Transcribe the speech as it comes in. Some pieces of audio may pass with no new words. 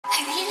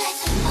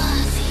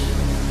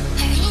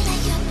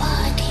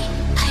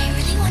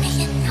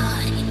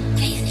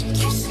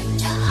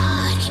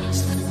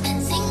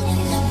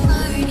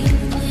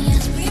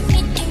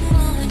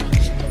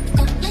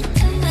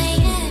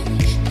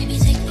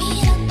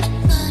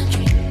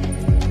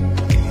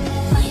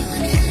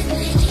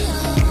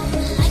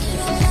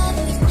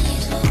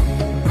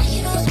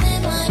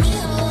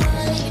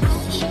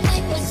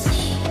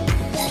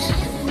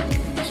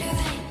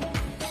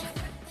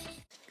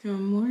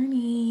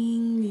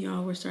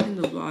we're starting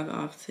the vlog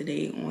off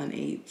today on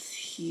a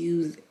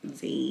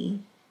Tuesday.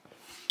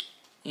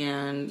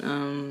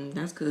 And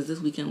that's because this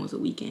weekend was a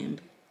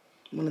weekend.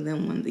 One of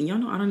them ones. And y'all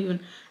know I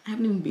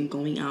haven't even been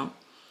going out.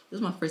 This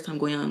is my first time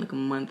going out in like a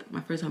month.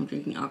 My first time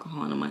drinking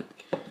alcohol in a month.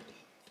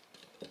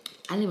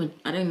 I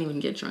didn't even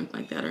get drunk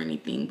like that or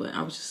anything, but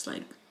I was just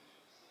like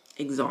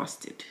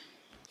exhausted.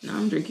 Now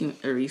I'm drinking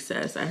a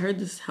recess. I heard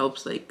this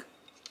helps like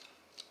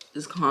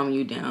just calm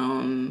you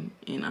down,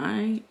 and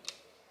I'm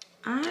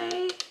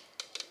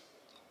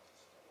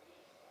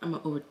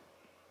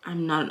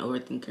not an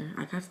overthinker.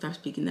 I gotta stop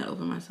speaking that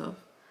over myself.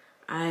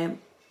 I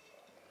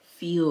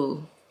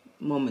feel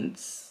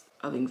moments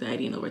of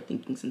anxiety and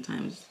overthinking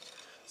sometimes.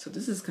 So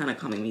this is kind of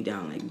calming me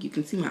down. Like you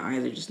can see my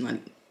eyes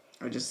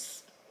are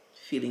just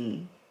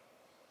feeling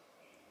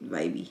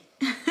vibey.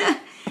 I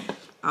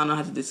don't know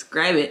how to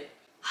describe it.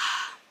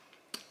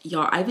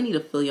 Y'all, I even need to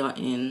fill y'all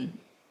in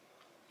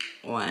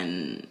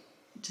on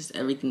just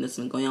everything that's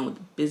been going on with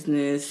the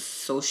business,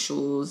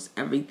 socials,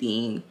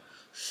 everything.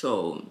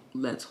 So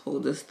let's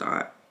hold this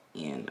thought,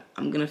 and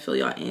I'm gonna fill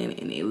y'all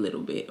in a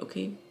little bit,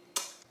 okay?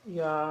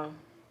 Y'all,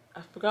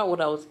 I forgot what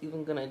I was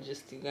even gonna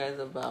just you guys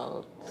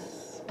about,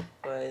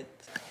 but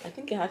I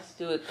think it has to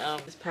do with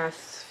this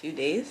past few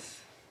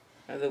days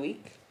of the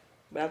week.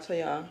 But I'll tell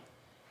y'all.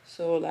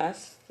 So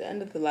the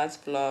end of the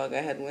last vlog, I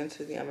had went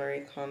to the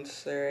moreeeee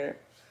concert.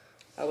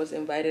 I was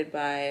invited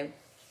by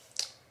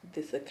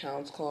this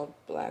account called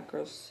Black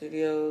Girl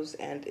Studios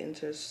and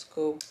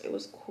Interscope. It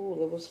was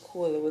cool.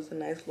 It was a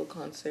nice little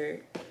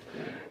concert.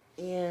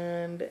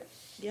 And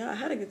yeah, I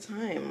had a good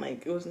time.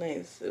 Like, it was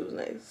nice.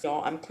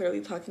 Y'all, I'm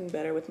clearly talking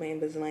better with my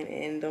Invisalign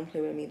in. Don't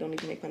play with me. Don't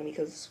even make fun of me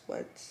because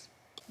what?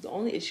 The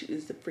only issue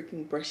is the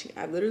freaking brushing.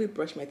 I've literally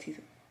brushed my teeth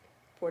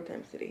 4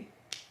 times today.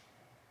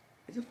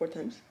 Is it 4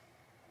 times?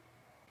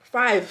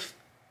 5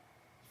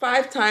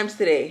 times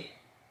today.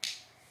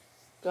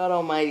 God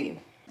almighty.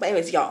 But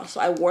anyways, y'all, so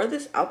I wore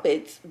this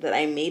outfit that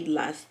I made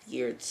last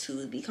year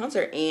to the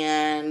concert,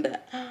 and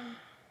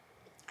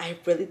I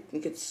really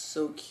think it's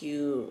so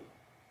cute.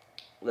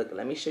 Look,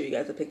 let me show you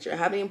guys a picture. I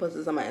haven't even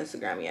posted this on my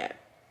Instagram yet.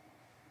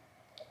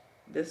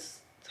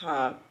 This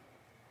top,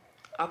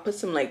 I'll put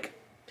some like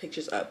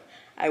pictures up.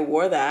 I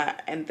wore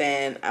that, and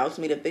then I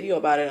also made a video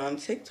about it on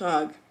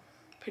TikTok,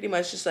 pretty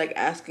much just like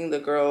asking the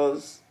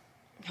girls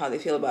how they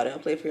feel about it. I'll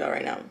play it for y'all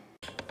right now.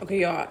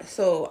 Okay, y'all,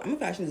 so I'm a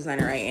fashion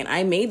designer, right? And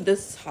I made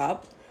this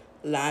top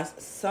last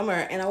summer,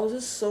 and I was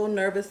just so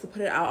nervous to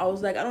put it out. I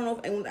was like, I don't know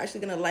if anyone's actually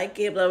gonna like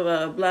it, blah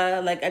blah blah.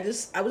 Like I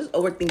was just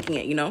overthinking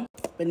it, you know.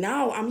 But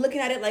now I'm looking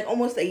at it like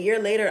almost a year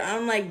later,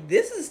 I'm like,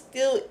 this is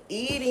still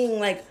eating.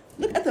 Like,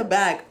 look at the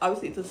back.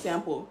 Obviously it's a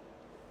sample,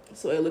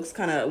 so it looks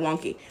kind of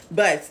wonky,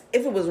 but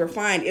if it was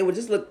refined, it would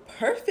just look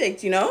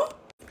perfect, you know.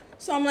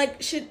 So I'm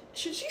like, should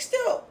she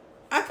still?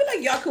 I feel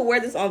like y'all could wear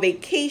this on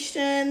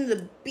vacation,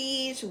 the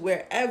beach,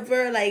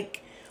 wherever.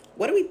 Like,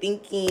 what are we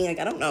thinking? Like,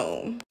 I don't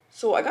know.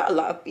 So I got a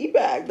lot of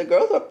feedback. The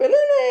girls are feeling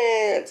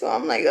it. So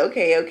I'm like,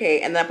 okay.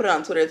 And then I put it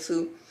on Twitter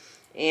too.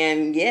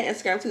 And yeah,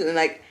 Instagram too. And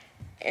like,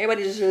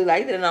 everybody just really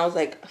liked it. And I was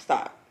like,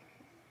 stop.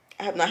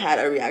 I have not had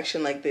a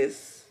reaction like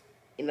this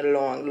in a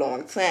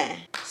long time.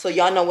 So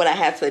y'all know what I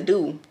had to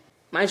do.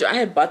 Mind you, I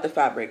had bought the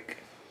fabric,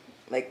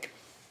 like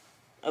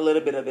a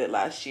little bit of it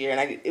last year.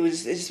 And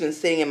it's just been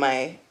sitting in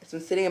my,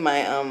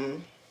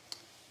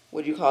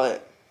 what do you call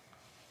it?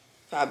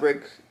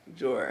 Fabric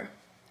drawer.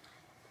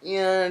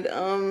 And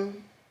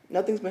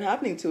nothing's been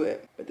happening to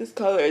it. But this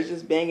color is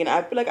just banging.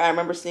 I feel like I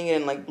remember seeing it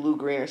in like blue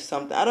green or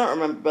something. I don't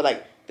remember, but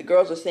like the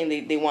girls were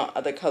saying they want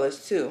other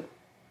colors too.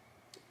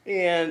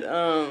 And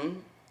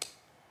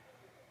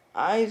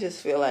I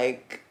just feel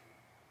like,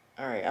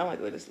 all right, I don't like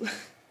the way this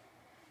looks.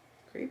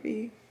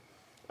 Creepy.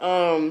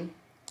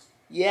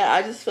 Yeah,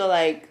 I just feel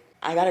like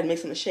I gotta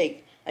mix and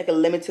shake, like a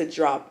limited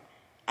drop.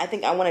 I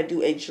think I want to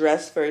do a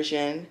dress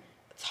version,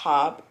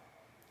 top,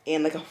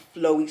 and like a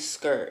flowy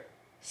skirt.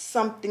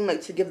 Something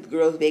like to give the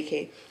girls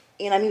vacay.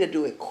 And I need to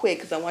do it quick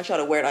because I want y'all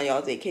to wear it on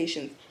y'all's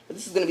vacations. But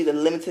this is going to be the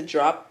limited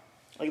drop,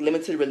 like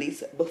limited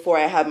release before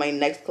I have my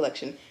next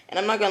collection. And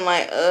I'm not going to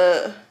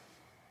lie,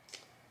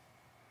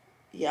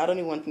 yeah, I don't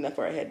even want to think that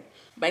far ahead.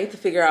 But I need to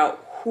figure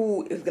out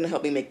who is going to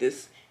help me make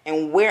this.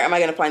 And where am I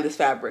going to find this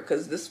fabric?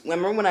 Because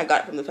remember when I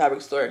got it from the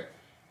fabric store?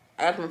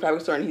 I got it from a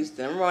fabric store in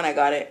Houston. Remember when I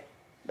got it?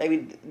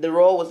 Like, the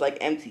roll was like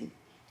empty.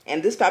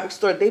 And this fabric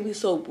store, they be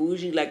so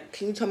bougie. Like,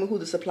 can you tell me who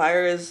the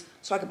supplier is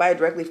so I can buy it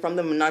directly from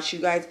them and not you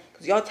guys?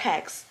 Because y'all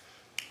tax.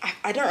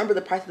 I don't remember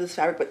the price of this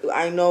fabric, but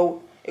I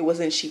know it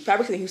wasn't cheap.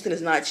 Fabrics in Houston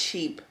is not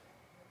cheap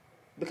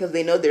because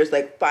they know there's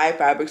like 5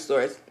 fabric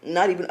stores.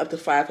 Not even up to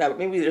 5 fabric.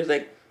 Maybe there's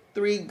like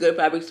 3 good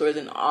fabric stores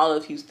in all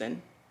of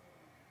Houston.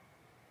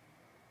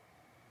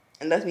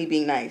 And that's me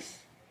being nice.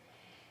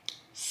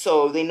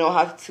 So they know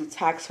how to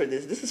tax for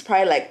this. This is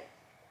probably like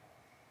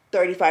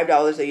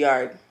 $35 a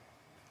yard.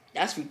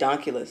 That's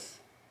ridiculous.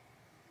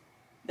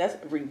 That's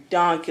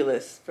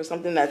ridiculous for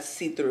something that's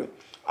see-through.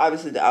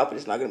 Obviously, the outfit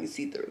is not going to be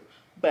see-through.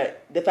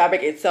 But the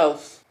fabric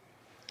itself.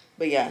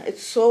 But yeah,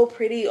 it's so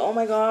pretty. Oh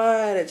my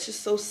God. It's just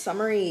so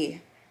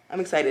summery.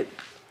 I'm excited.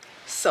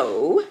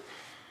 So,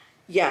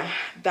 yeah,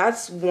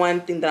 that's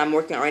one thing that I'm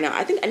working on right now.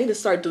 I think I need to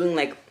start doing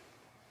like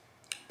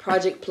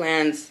project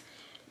plans,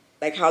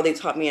 like how they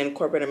taught me in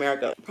corporate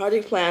America.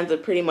 Project plans are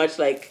pretty much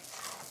like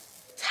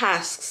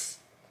tasks,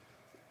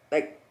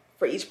 like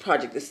for each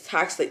project. It's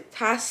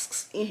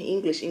tasks in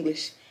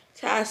English,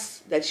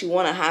 tasks that you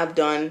want to have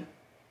done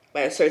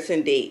by a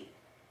certain date.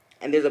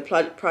 And there's a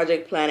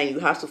project plan, and you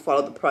have to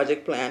follow the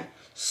project plan.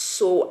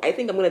 So I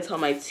think I'm gonna tell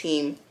my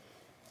team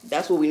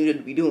that's what we need to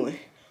be doing.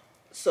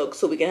 So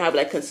we can have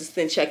like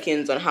consistent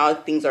check-ins on how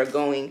things are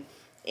going,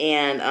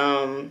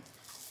 and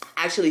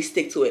actually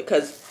stick to it.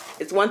 Because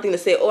it's one thing to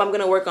say, oh, I'm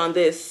gonna work on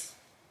this,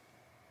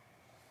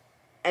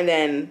 and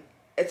then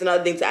it's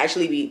another thing to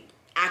actually be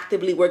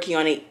actively working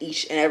on it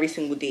each and every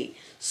single day.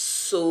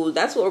 So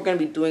that's what we're gonna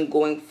be doing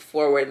going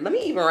forward. Let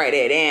me even write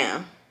it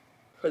down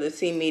for the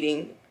team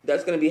meeting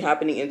that's gonna be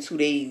happening in 2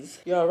 days.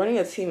 Y'all, running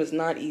a team is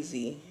not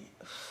easy.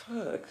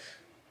 Fuck.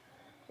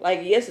 Like,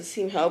 yes, a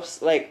team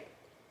helps. Like,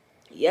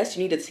 yes,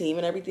 you need a team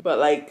and everything, but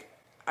like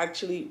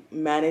actually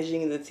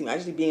managing the team,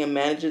 actually being a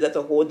manager, that's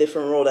a whole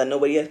different role that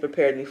nobody has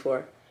prepared me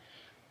for.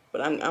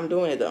 But I'm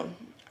doing it though.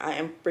 I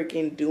am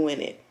freaking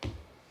doing it.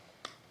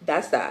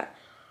 That's that.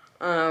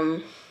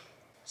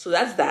 So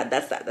that's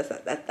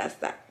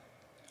that.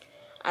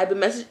 I've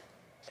been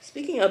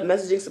speaking of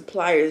messaging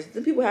suppliers,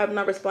 the people have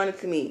not responded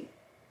to me.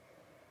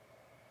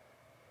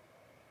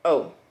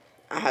 Oh,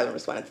 I haven't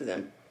responded to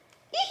them.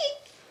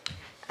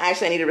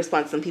 Actually, I need to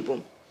respond to some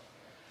people.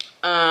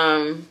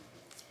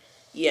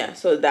 Yeah,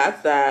 so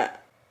that's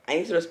that. I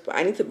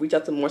need to reach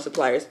out to more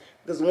suppliers,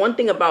 because one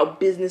thing about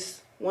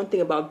business,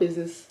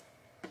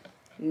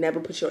 never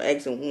put your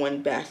eggs in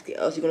one basket,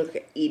 else you're gonna look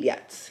like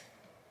idiots.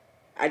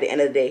 At the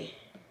end of the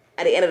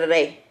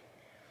day,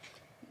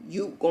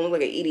 you gonna look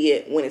like an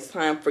idiot when it's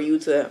time for you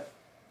to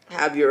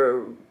have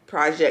your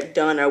project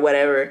done or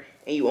whatever,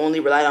 and you only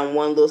relied on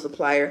one little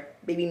supplier.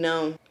 Baby,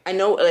 no. I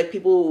know like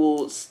people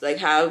will like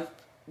have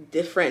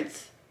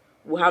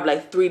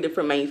like 3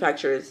 different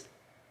manufacturers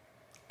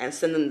and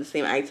send them the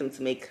same item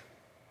to make,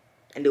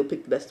 and they'll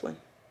pick the best one.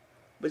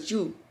 But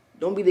you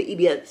don't be the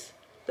idiot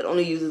that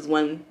only uses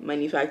one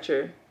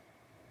manufacturer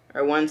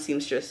or one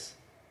seamstress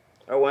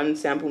or one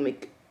sample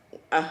make.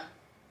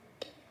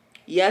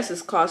 Yes,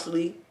 it's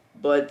costly,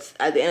 but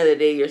at the end of the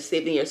day, you're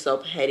saving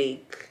yourself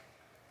headache,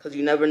 because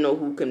you never know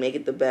who can make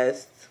it the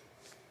best.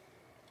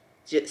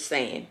 Just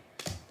saying.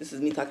 This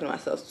is me talking to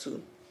myself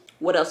too.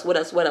 What else?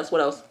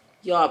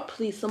 Y'all,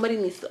 please, somebody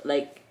needs to,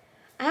 like,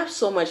 I have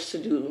so much to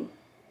do.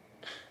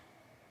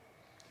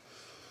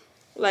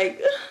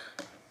 Like,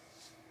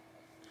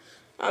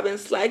 I've been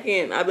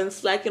slacking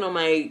on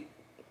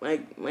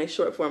my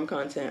short form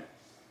content.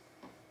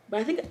 But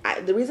I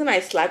think the reason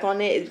I slack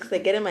on it is because I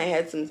get in my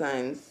head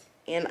sometimes.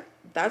 And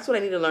that's what I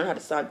need to learn how to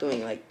stop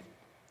doing. Like,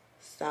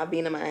 stop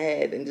being in my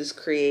head and just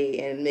create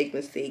and make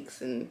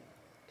mistakes and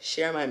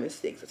share my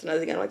mistakes. That's another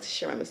thing. I don't like to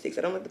share my mistakes.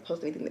 I don't like to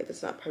post anything if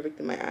it's not perfect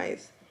in my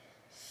eyes.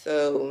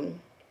 So,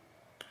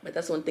 but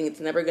that's one thing. It's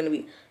never going to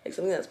be, like,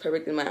 something that's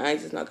perfect in my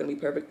eyes is not going to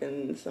be perfect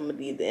in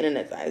somebody, the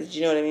internet's eyes. Do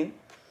you know what I mean?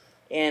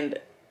 And,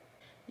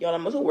 y'all,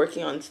 I'm also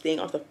working on staying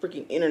off the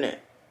freaking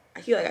internet.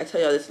 I feel like I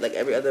tell y'all this like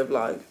every other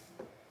vlog.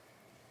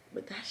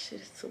 But that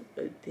shit is so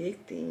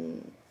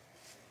addicting.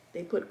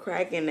 They put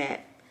crack in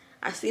that.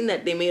 I seen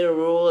that they made a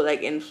rule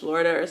like in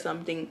Florida or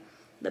something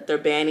that they're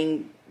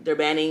banning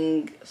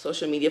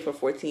social media for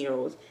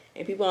 14-year-olds.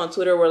 And people on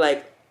Twitter were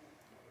like,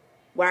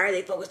 why are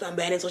they focused on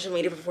banning social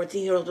media for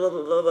 14-year-olds? Blah,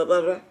 blah, blah, blah,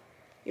 blah, blah.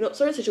 You know,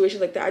 certain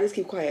situations like that, I just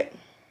keep quiet.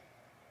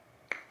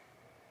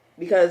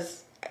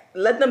 Because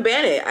let them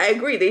ban it. I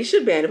agree. They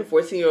should ban it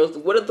for 14-year-olds.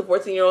 What are the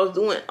 14-year-olds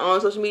doing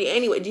on social media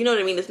anyway? Do you know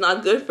what I mean? It's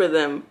not good for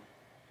them.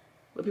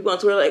 But people on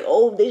Twitter are like,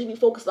 oh, they should be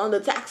focused on the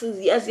taxes.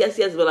 Yes.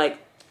 But like,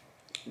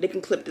 they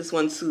can clip this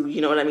one too. You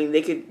know what I mean?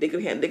 They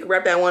could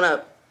wrap that one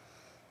up.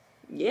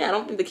 Yeah, I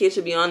don't think the kids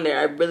should be on there.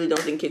 I really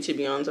don't think kids should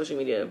be on social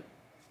media.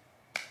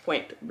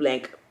 Point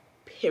blank,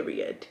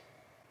 period.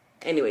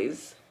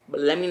 Anyways,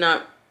 but let me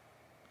not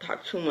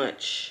talk too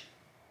much,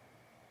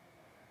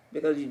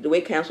 because the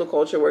way cancel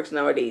culture works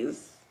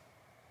nowadays,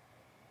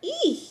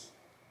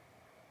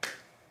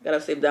 gotta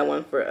save that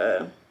one for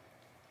a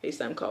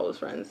FaceTime call with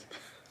friends.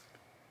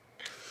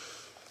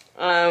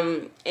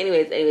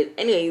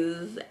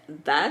 Anyways,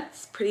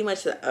 that's pretty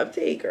much the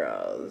update,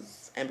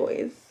 girls and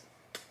boys.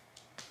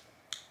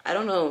 I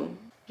don't know,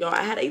 y'all,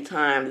 I had a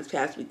time this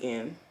past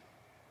weekend.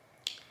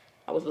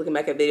 I was looking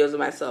back at videos of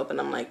myself and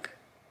I'm like,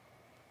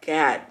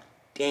 God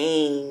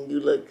dang,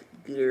 you look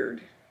good.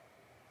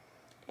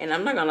 And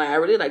I'm not gonna lie, I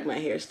really like my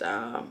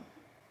hairstyle.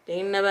 They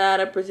ain't never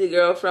had a pretty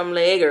girl from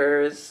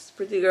Lagos.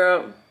 Pretty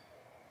girl.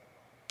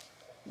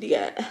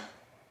 Yeah.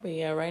 But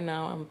yeah, right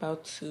now I'm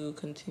about to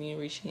continue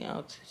reaching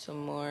out to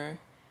some more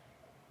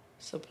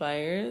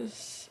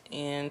suppliers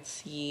and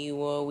see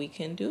what we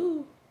can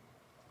do.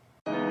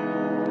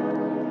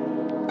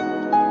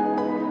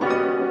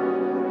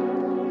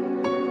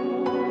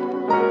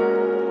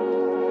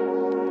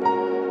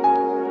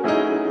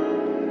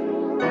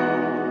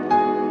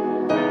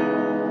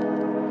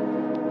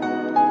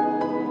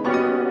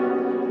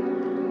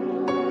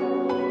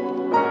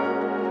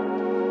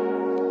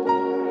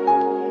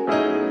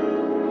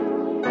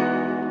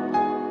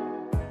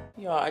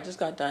 I just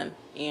got done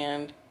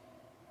and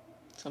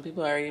some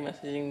people are already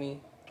messaging me.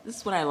 This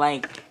is what I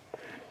like.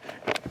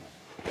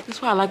 This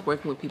is why I like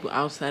working with people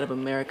outside of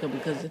America,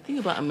 because the thing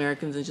about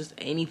Americans is just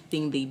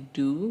anything they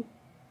do,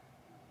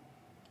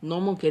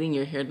 normal getting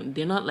your hair done.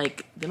 They're not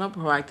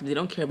proactive. They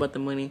don't care about the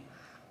money.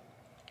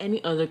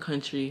 Any other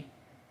country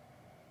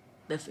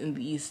that's in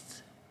the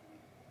East,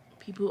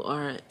 people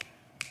are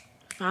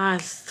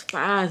fast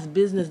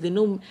business. They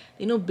know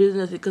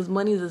business because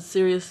money is a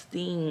serious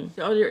thing.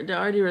 They're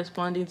already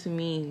responding to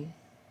me.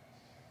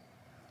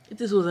 If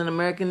this was an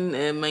American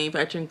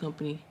manufacturing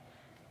company,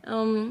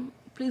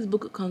 please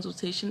book a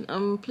consultation.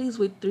 Please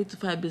wait 3 to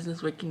 5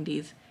 business working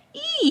days.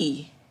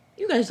 You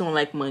guys don't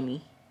like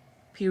money.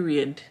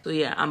 Period. So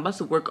yeah, I'm about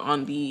to work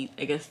on the,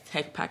 I guess,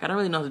 tech pack. I don't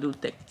really know how to do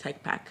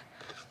tech pack.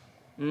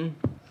 And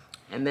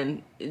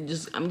then I'm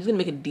just gonna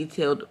make a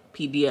detailed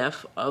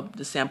PDF of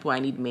the sample I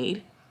need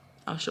made.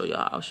 I'll show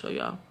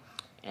y'all.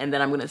 And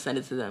then I'm gonna send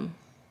it to them.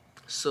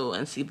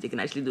 And see if they can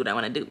actually do what I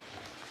wanna do.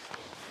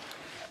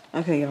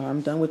 Okay, y'all,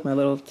 I'm done with my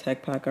little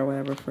tech pack or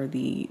whatever for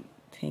the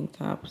tank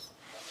tops.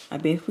 I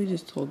basically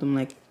just told them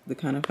like the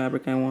kind of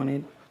fabric I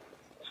wanted,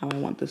 how I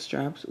want the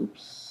straps.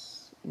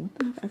 Oops, what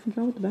the heck? I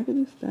forgot what the back of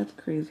this? That's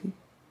crazy.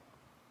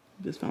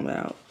 Just found that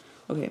out.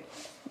 Okay,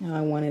 now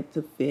I want it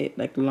to fit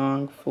like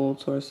long, full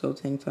torso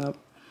tank top.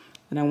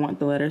 And I want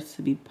the letters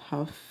to be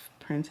puff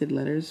printed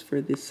letters for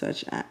this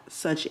such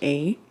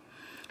a.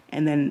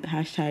 And then the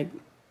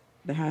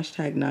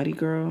hashtag naughty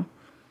girl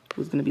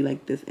was gonna be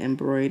like this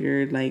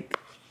embroidered, like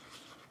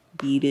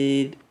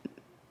beaded,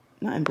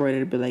 not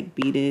embroidered, but like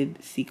beaded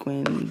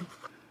sequin.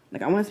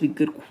 Like I want it to be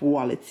good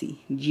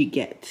quality. You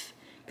get?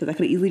 Because I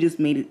could easily just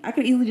made it. I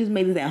could easily just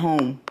made this at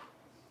home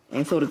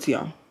and sold it to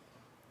y'all.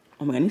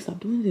 Oh my god, I need to stop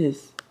doing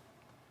this.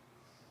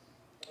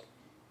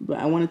 But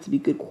I want it to be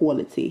good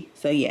quality.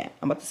 So yeah,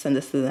 I'm about to send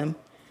this to them,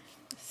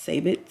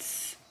 save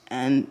it,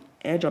 and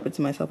airdrop it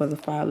to myself as a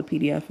file, a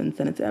PDF, and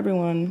send it to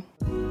everyone.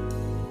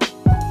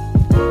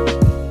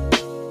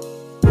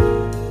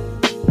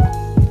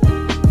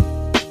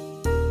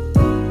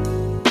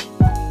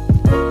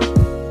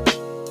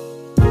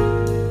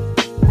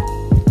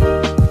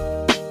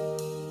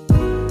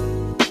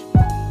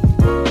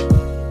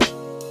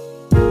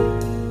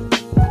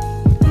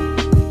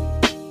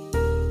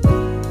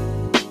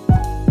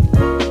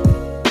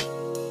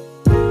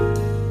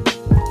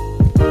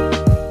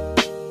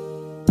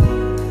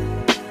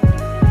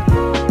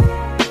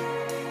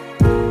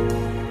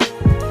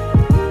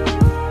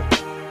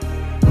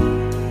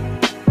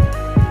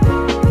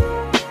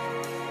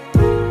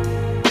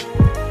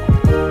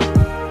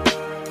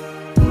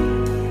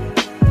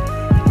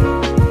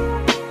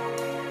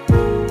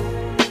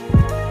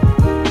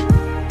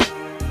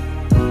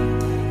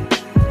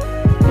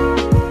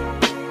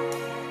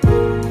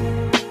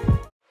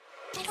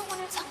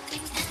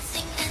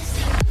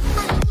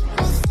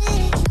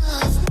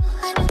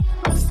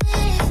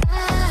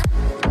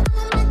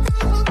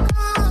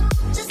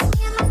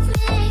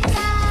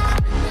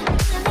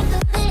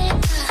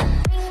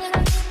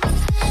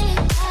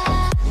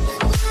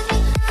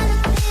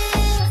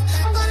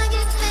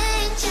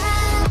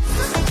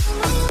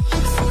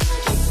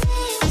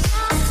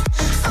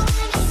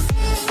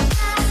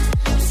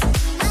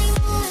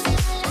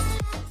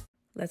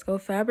 Let's go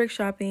fabric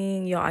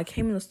shopping. Y'all, I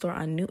came in the store.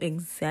 I knew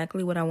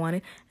exactly what I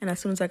wanted. And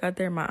as soon as I got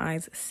there, my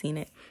eyes seen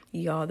it.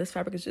 Y'all, this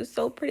fabric is just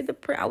so pretty. The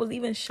print, I was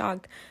even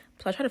shocked.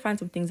 So I tried to find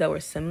some things that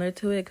were similar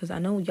to it because I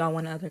know y'all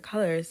want other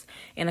colors.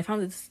 And I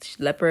found this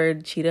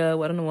leopard, cheetah,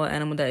 I don't know what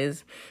animal that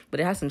is,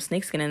 but it has some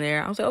snake skin in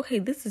there. I was like, okay,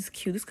 this is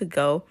cute. This could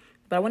go.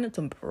 But I wanted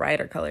some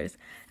brighter colors.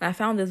 And I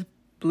found this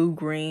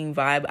blue-green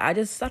vibe. I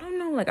don't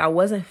know, like I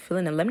wasn't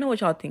feeling it. Let me know what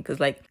y'all think,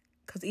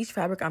 because each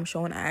fabric I'm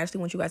showing, I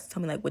actually want you guys to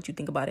tell me like what you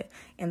think about it.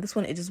 And this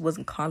one, it just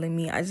wasn't calling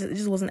me. It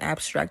just wasn't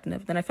abstract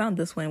enough. Then I found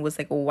this one was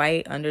like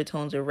white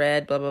undertones or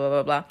red, blah, blah, blah,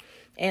 blah, blah.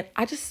 And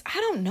I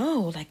don't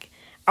know. Like,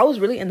 I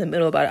was really in the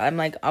middle about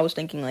it. I was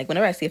thinking like,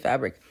 whenever I see a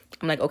fabric,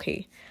 I'm like,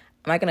 okay,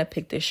 am I going to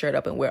pick this shirt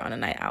up and wear it on a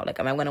night out? Like,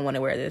 am I going to want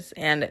to wear this?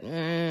 And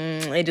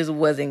it just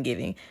wasn't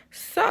giving.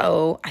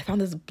 So I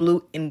found this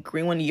blue and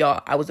green one.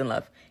 Y'all, I was in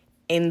love.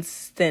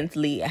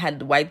 Instantly. I had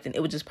the white and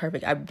it was just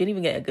perfect. I didn't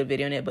even get a good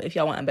video in it, but if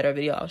y'all want a better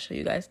video, I'll show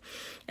you guys.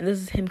 And this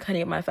is him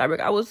cutting up my fabric.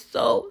 I was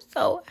so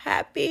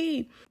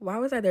happy. Why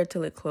was I there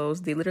till it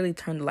closed? They literally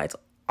turned the lights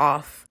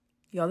off.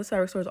 Y'all, this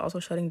fabric store is also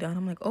shutting down.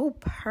 I'm like, oh,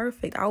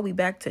 perfect. I'll be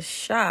back to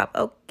shop.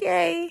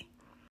 Okay.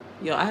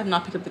 Yo, I have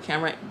not picked up the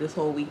camera this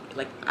whole week.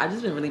 Like, I've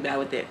just been really bad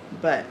with it.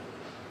 But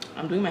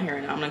I'm doing my hair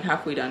right now. I'm like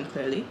halfway done,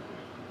 clearly.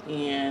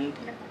 And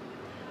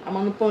I'm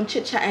on the phone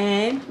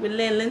chit-chatting with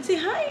Lindsay.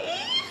 Hi.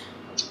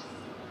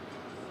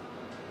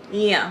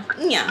 Yeah.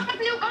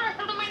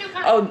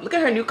 Oh, look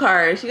at her new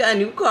car. She got a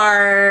new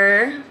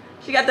car.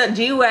 She got the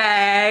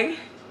G-Wag.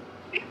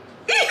 Listen,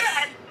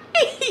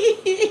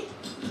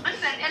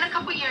 in a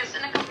couple years,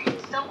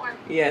 don't worry.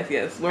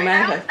 Yes. We're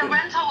manifesting. The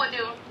rental would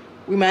do.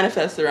 We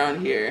manifest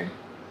around here.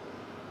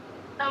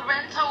 The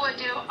rental would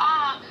do.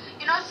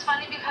 You know, it's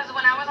funny because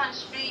when I was on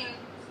stream,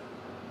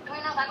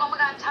 Karina was like, oh my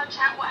god, tell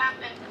chat what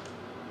happened.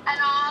 And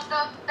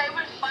they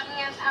were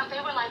funny as hell. They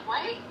were like,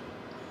 wait,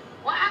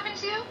 what happened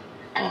to you?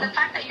 And the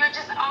fact that you're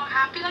just all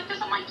happy like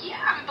this, I'm like,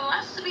 yeah, I'm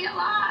blessed to be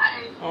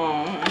alive.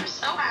 I'm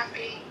so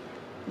happy.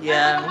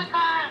 Yeah. Like, oh my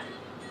God,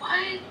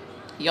 what?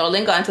 Yo,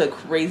 Lynn got into a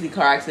crazy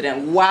car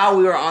accident while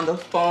we were on the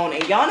phone.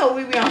 And y'all know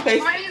we be on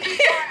Facebook. Crazy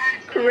car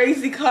accident.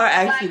 Crazy car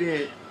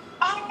accident. Like,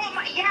 oh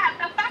my, yeah,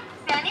 the fact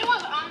that Danny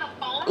was on the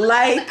phone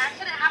like, when the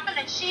accident happened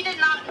and she did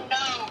not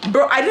know.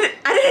 Bro, I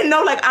didn't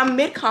know, like, I'm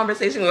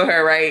mid-conversation with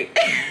her, right?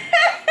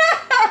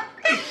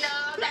 No,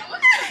 that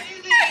was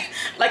crazy.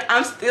 Like,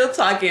 I'm still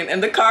talking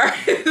and the car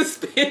is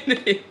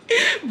spinning.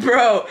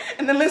 Bro.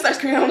 And then Lynn starts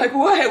screaming. I'm like,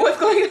 what? What's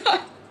going on?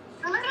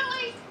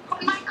 Literally,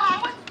 my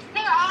car was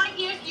there. All I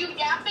hear is you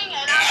yapping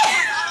and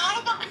I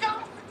was like, oh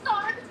my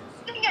God,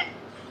 singing.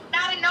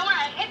 Out of nowhere,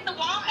 I hit the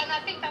wall and I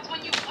think that's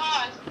when you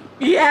paused.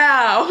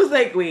 Yeah, I was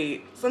like,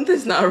 wait,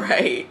 something's not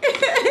right.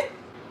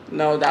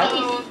 No, that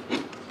was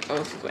funny. I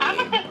was just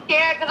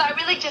scared because I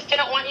really just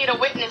didn't want you to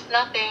witness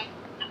nothing.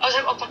 I was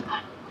like, oh my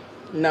God.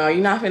 No,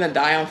 you're not finna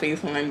die on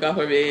FaceTime, God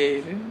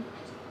forbid.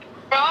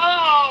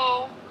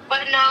 Bro,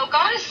 but no,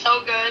 God is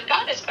so good.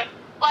 God is good.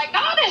 Like,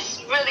 God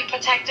is really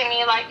protecting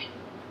me. Like,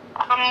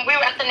 we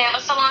were at the nail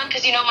salon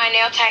because, you know, my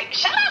nail tech.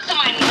 Shout out to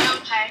my nail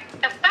tech.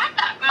 The fact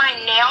that my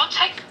nail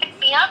tech picked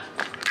me up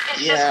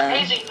is just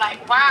crazy.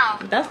 Like, wow.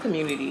 That's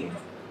community.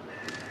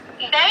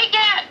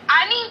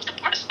 I need to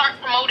start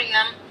promoting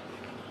them.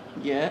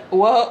 Yeah.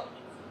 Well,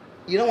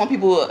 you don't want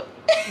people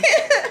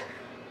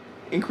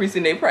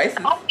increasing their prices.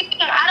 Oh,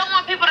 I don't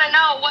want people to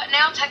know what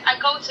nail tech I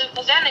go to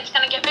because then it's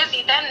going to get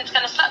busy. Then it's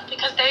going to suck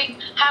because they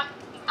have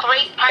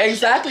great prices.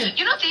 Exactly.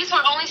 You know, these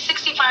were only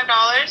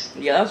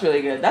 $65. Yeah, that's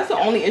really good. That's the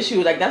only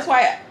issue. Like, that's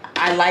why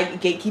I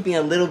like gatekeeping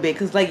a little bit.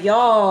 Because, like,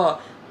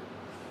 y'all,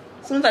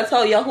 as soon as I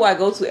tell y'all who I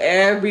go to,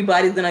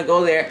 everybody's going to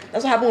go there.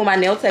 That's what happened with my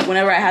nail tech.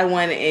 Whenever I had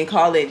one in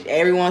college,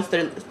 everyone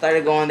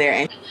started going there.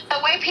 And the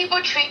way people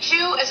treat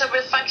you is a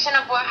reflection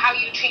of how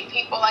you treat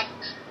people. Like,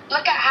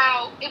 look at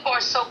how people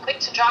are so quick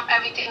to drop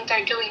everything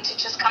they're doing to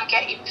just come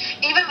get you.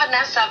 Even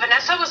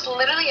Vanessa was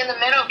literally in the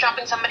middle of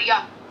dropping somebody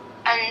up.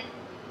 And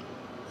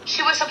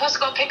she was supposed to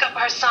go pick up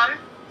her son.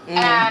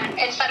 And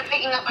instead of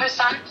picking up her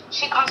son,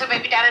 she calls her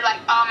baby daddy like,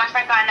 oh, my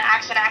friend got in an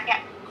accident.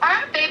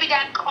 Her baby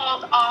dad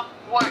called off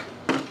work.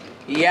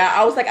 Yeah,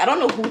 I was like, I don't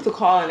know who to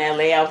call in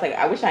LA. I was like,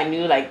 I wish I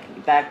knew, like,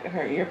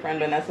 your friend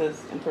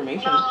Vanessa's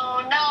information.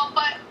 No,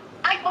 but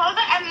I called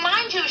her, and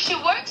mind you, she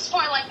works for,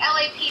 like,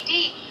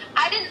 LAPD.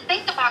 I didn't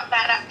think about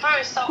that at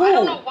first, so I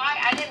don't know why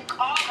I didn't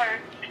call her,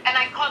 and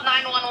I called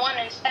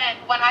 911 instead,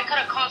 when I could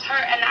have called her,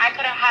 and I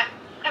could have had,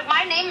 because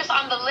my name is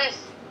on the list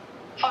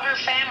for her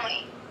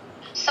family,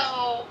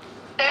 so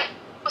they're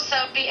supposed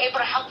to be able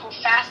to help her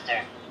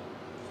faster.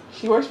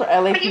 She works for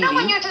LAPD. But you know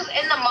when you're just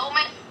in the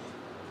moment,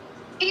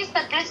 she's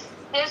the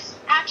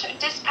dispatcher?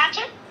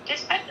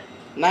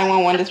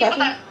 911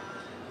 dispatcher?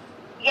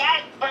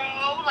 Yes, bro,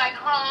 like,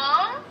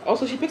 huh? Oh,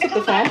 so she picks up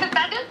the phone?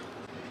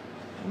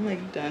 I'm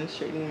like done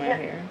straightening my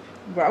hair.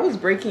 Bro, I was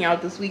breaking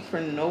out this week for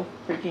no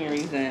freaking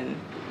reason.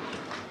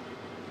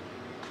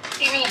 What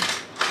do you mean? I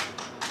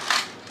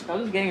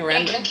was just getting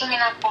random. Drinking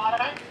enough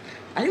water?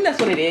 I think that's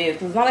what it is.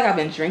 Cause it's not like I've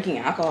been drinking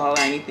alcohol or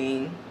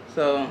anything.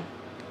 So.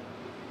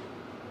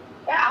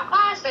 Yeah,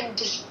 alcohol has been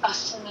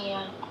disgusting me.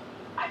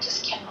 I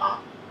just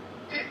cannot.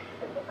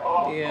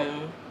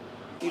 Yeah.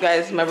 You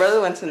guys, my brother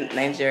went to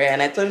Nigeria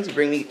and I told him to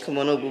bring me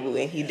kimono bubu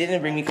and he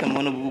didn't bring me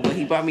kimono bubu.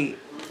 He brought me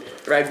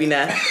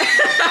Ribena.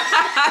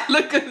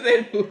 Look at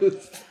that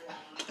booze.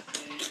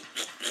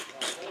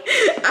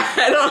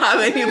 I don't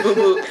have any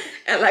boo-boo.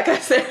 And like I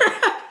said,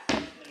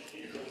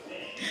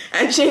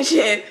 and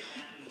Chin,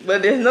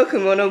 but there's no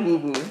kimono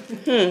boo-boo.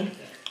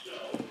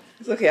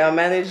 It's okay, I'll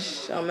manage.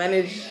 So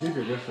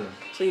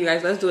you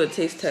guys, let's do a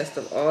taste test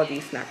of all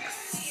these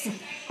snacks.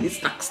 These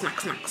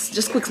snacks.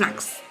 Just quick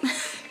snacks.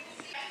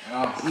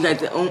 You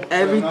guys own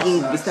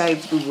everything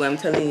besides boo-boo, I'm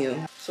telling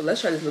you. So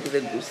let's try this Look at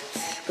It Boost.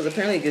 Because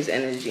apparently it gives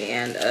energy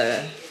and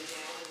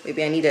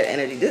maybe I need that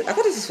energy. I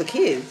thought this was for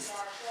kids.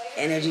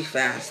 Energy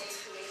fast.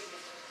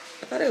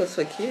 I thought it was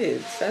for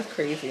kids. That's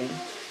crazy.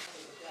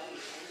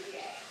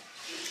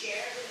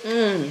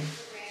 You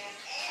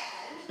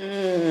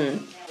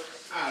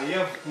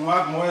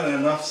have more than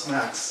enough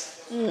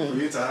snacks for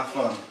you to have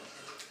fun.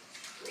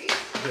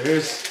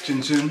 Here's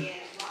Chin Chin.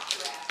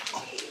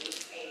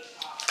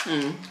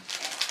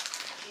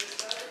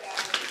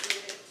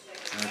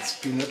 That's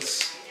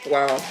peanuts.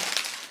 Wow.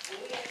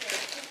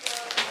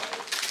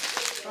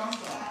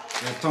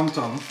 You have Tom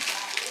Tom.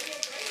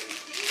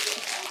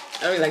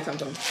 I really like Tom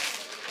Tom.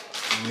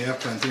 And we have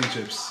plantain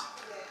chips.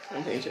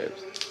 Plantain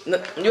chips. No,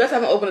 you guys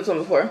haven't opened this one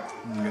before?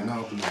 We're not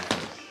opening it.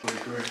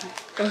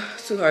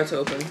 It's too hard to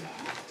open.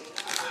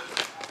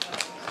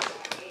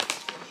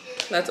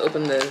 Let's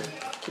open the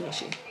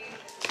kilishi.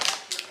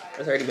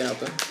 It's already been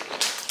open.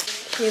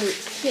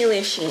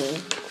 Kilishi.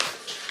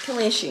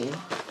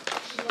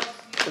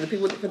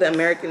 For the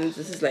Americans,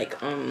 this is like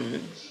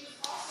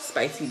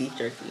spicy beef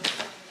jerky.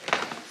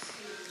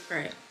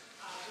 Alright.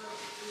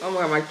 Oh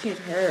my god, my teeth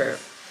hurt.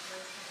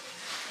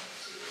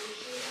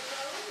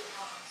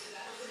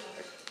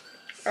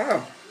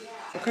 Oh,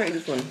 I can't eat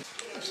this one.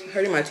 It's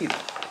hurting my teeth.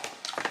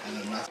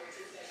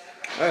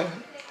 Oh,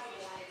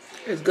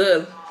 it's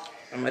good.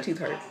 And my teeth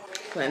hurt.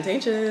 Plantain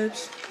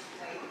chips.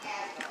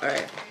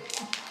 Alright.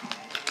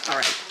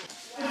 Alright.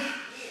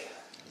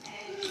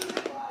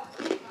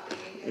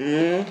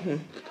 You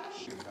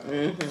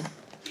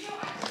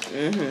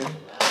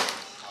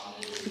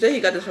say he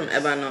got this from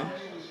Ebano.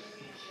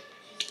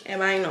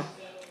 Ebano.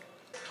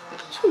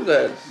 Too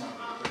good.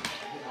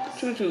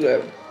 Too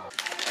good.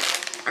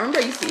 I remember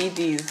I used to eat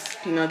these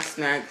peanut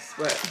snacks,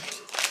 but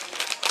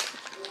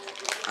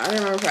I don't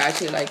remember if I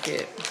actually like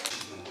it.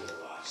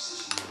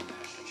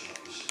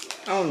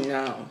 Oh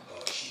no.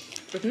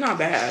 It's not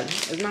bad.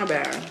 It's not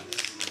bad.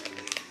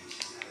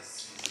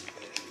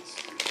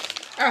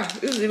 Ah,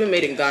 this is even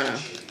made in Ghana.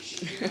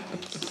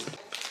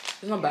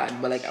 It's not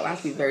bad, but like I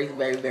have to be very,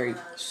 very, very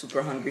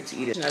super hungry to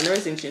eat it. I've never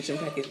seen chin chin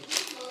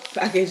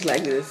packaged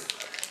like this.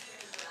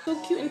 So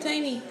cute and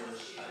tiny.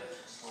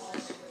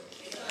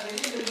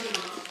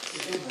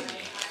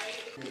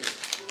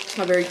 It's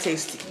not very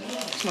tasty.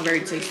 It's not very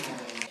tasty.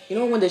 You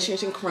know when the chin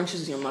chin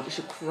crunches in your mouth, it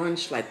should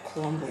crunch like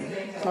crumble.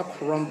 It's not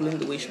crumbling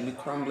the way it should be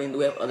crumbling, the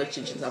way other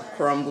chin chins have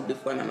crumbled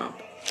before in my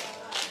mouth.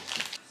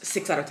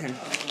 6 out of 10.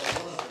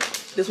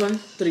 This one,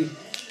 3.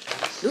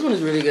 This one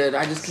is really good.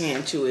 I just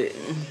can't chew it.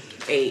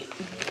 8.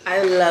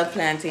 I love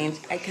plantains.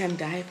 I can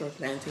die for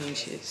plantain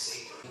chips.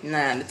 9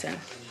 out of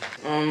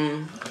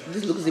 10.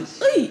 This looks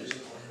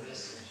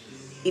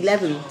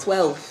 11,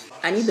 12.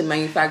 I need the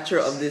manufacturer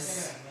of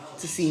this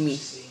to see me,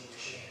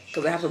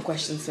 because I have some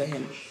questions for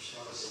him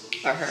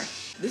or her.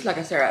 This, like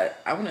I said,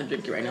 I want to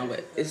drink it right now,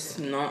 but it's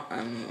not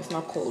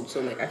cold,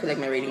 so like I feel like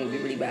my rating would be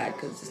really bad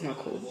because it's not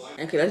cold.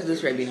 Okay, let's do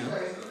this Ribena.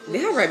 They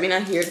have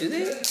Ribena here, do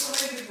they?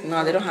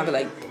 No, they don't have it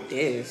like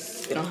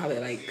this. They don't have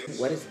it like,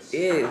 what is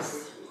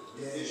this?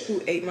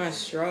 Who ate my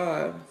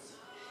straw?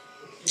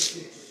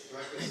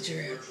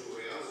 Nigeria.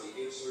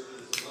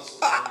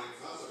 Ah!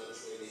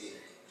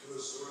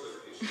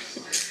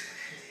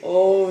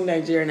 Oh,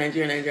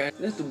 Nigeria.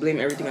 Let's to blame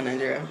everything on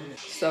Nigeria.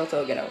 So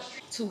get out.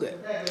 Too good.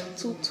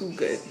 Too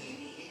good.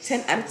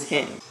 10 out of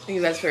 10. Thank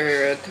you guys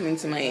for coming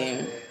to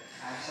my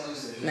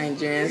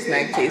Nigerian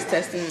snack taste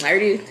testing.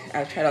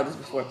 I've tried all this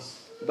before,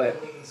 but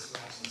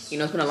you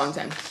know, it's been a long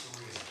time.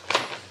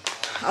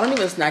 I don't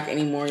even snack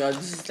anymore, y'all.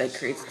 This is like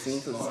crazy to me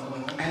because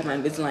I have my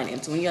Invisalign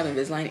in. So when you have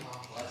Invisalign,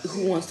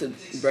 who wants to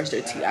brush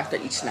their teeth after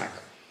each snack?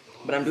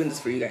 But I'm doing this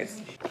for you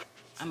guys.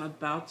 I'm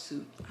about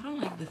to. I don't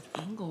like this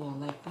angle.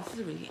 Like, this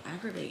is really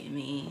aggravating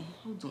me.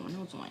 Hold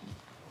on.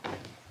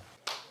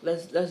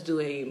 Let's do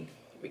a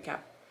recap.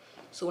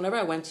 So whenever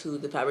I went to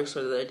the fabric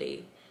store the other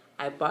day,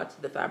 I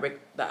bought the fabric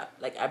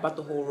I bought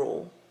the whole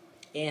roll,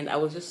 and I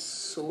was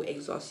just so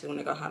exhausted when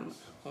I got home.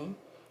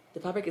 The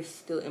fabric is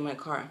still in my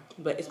car,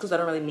 but it's because I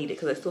don't really need it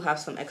because I still have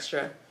some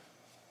extra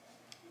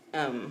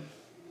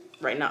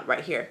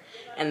right here.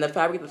 And the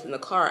fabric that's in the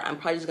car, I'm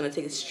probably just gonna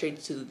take it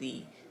straight to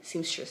the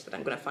seamstress that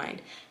I'm gonna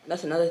find. And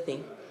that's another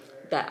thing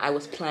that I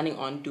was planning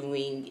on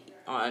doing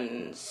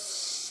on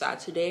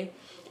Saturday.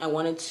 I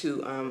wanted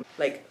to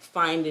like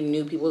find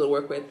new people to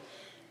work with,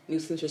 new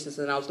seamstresses,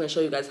 and I was gonna show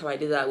you guys how I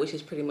did that, which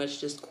is pretty much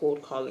just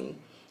cold calling.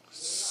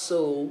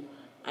 So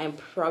I'm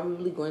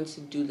probably going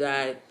to do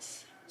that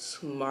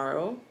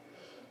tomorrow,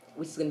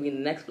 which is gonna be in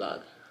the next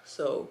vlog.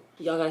 So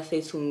y'all gotta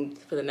stay tuned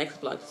for the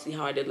next vlog to see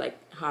how I did, like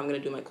how I'm gonna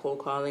do my cold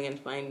calling and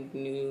find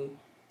new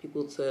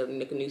people to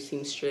make a new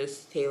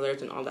seamstress,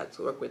 tailors, and all that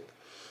to work with.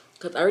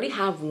 Because I already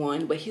have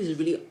one, but he's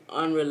really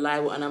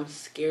unreliable, and I'm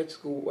scared to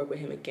go work with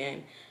him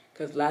again.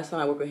 Because last time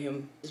I worked with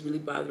him, it's really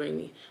bothering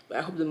me. But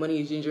I hope the money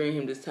is gingering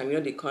him this time. You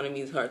know, the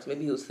economy is hard, so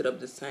maybe he'll sit up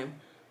this time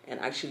and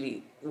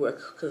actually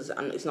work, because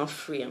it's not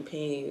free, I'm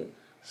paying you.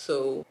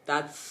 So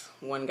that's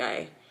one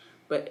guy.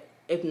 But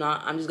if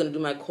not, I'm just going to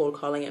do my cold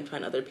calling and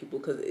find other people,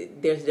 because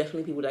there's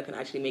definitely people that can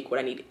actually make what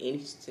I need in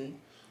Houston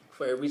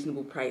for a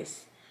reasonable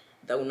price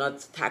that will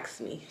not tax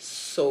me.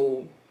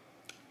 So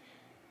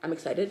I'm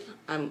excited.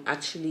 I'm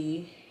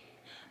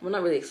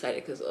not really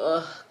excited because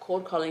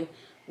cold calling,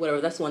 whatever,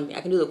 that's one thing.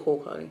 I can do the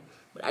cold calling,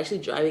 but actually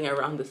driving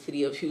around the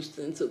city of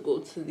Houston to go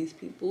to these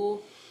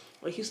people,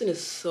 like, Houston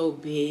is so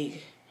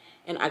big,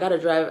 and I gotta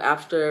drive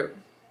after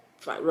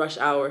rush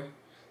hour,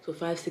 so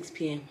 5-6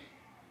 p.m.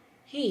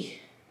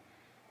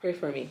 Pray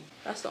for me.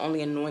 That's the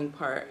only annoying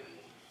part,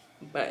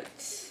 but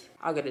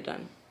I'll get it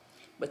done.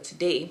 But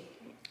today,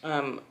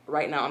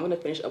 right now, I'm gonna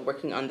finish up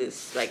working on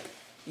this. Like,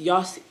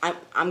 y'all see,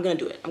 I'm gonna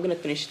do it. I'm gonna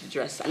finish the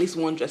dress, at least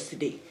one dress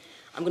today.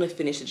 I'm gonna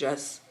finish the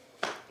dress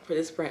for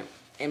this print,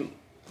 and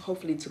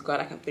hopefully to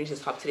God I can finish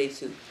this top today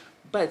too.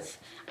 But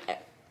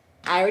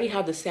I already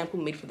have the sample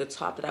made for the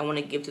top that I want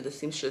to give to the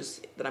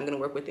seamstress that I'm gonna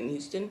work with in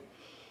Houston.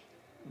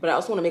 But I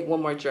also want to make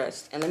one more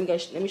dress, and let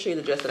me show you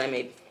the dress that I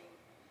made.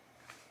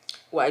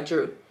 Well, I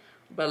drew,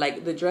 but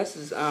like the dress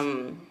is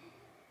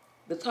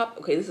the top.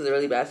 Okay, this is a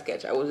really bad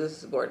sketch. I was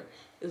just bored.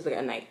 This is like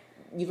a night.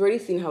 You've already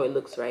seen how it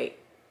looks, right?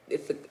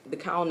 It's the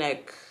cowl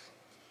neck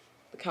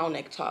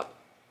top.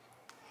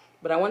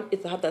 But I want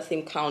it to have that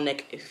same cowl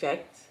neck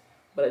effect,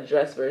 but a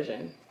dress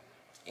version.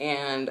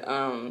 And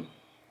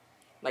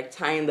like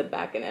tying the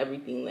back and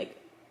everything, like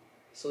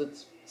so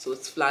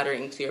it's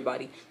flattering to your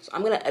body. So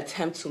I'm gonna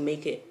attempt to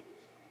make it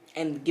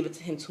and give it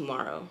to him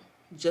tomorrow,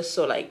 just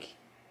so like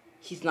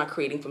he's not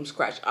creating from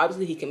scratch.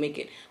 Obviously he can make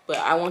it, but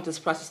I want this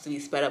process to be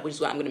sped up, which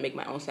is why I'm gonna make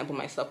my own sample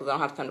myself, because I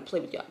don't have time to play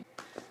with y'all.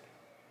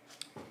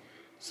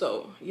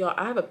 So y'all,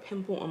 I have a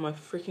pimple on my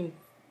freaking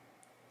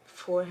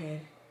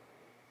forehead.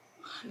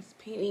 It's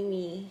paining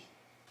me,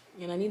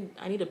 and I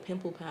need a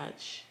pimple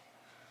patch.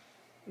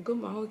 Good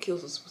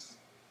molecules was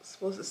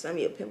supposed to send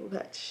me a pimple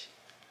patch,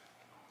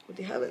 but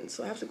they haven't,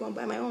 so I have to go and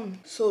buy my own.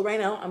 So right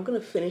now I'm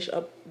gonna finish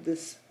up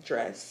this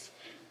dress,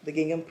 the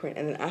gingham print,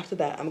 and then after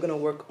that I'm gonna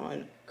work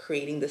on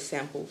creating the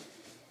sample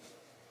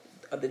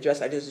of the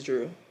dress I just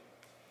drew,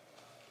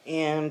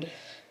 and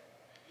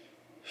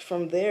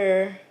from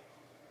there,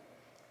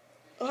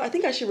 oh, I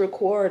think I should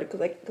record,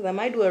 because I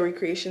might do a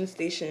recreation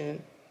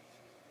station.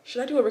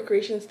 Should I do a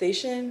recreation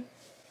station?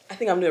 I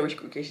think I'm doing a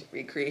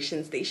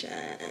recreation station,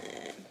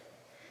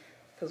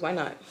 because why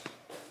not?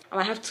 I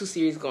might have 2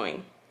 series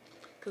going,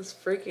 because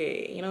frick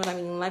it, you know what I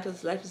mean? Life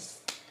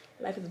is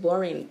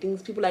boring.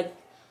 People like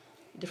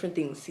different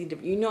things. See,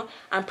 you know,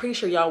 I'm pretty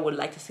sure y'all would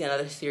like to see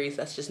another series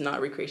that's just not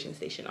recreation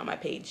station on my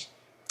page.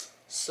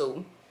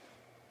 So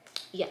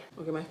yeah,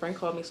 okay, my friend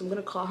called me, so I'm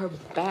gonna call her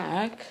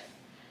back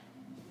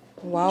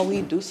while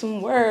we do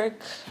some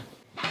work.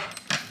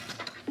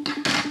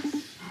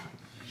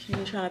 She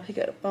ain't trying to pick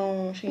up the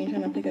phone. She's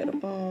not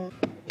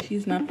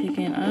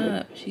picking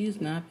up.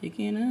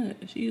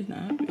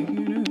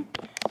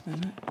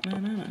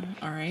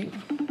 All right,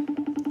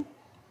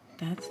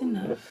 that's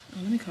enough. Oh,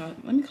 let me call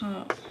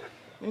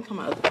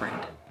my other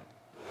friend.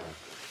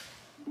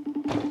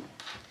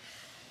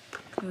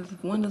 Because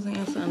if one doesn't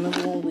answer,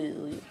 another one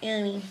will.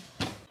 Annie,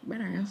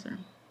 better answer.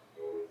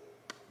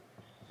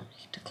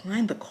 He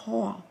declined the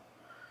call.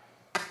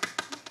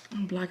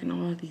 I'm blocking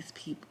all of these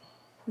people.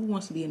 Who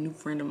wants to be a new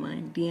friend of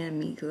mine? DM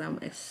me, because I'm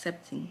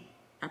accepting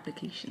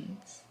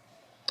applications.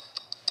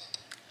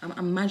 I'm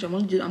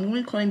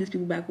only calling these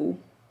people back. Oh,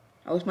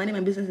 I was minding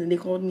my business and they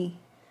called me.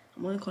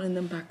 I'm only calling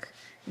them back.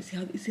 You see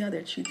how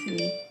they're treating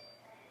me.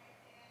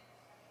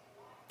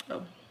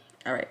 Oh,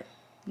 all right.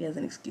 He has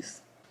an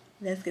excuse.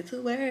 Let's get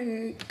to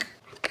work.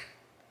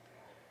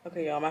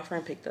 Okay, y'all. My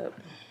friend picked up.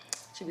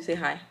 Should we say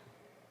hi?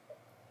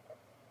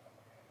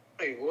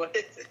 Wait, what?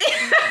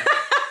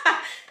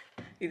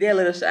 They're a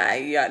little shy.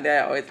 Yeah,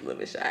 they're always a little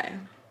bit shy.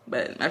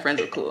 But my friends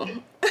are cool.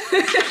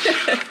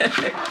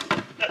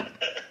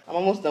 I'm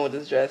almost done with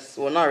this dress.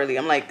 Well, not really.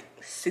 I'm like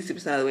 60%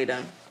 of the way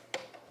done.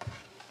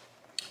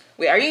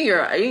 Wait, are you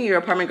in your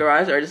apartment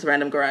garage or just a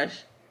random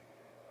garage?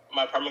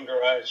 My apartment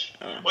garage.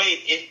 Oh.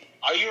 Wait,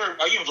 are you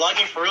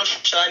vlogging for real?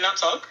 Should I not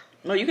talk?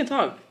 No, you can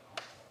talk.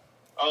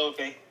 Oh,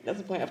 okay. That's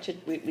the point of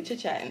we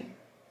chit-chatting.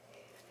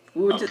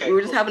 We were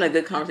just having a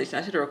good conversation.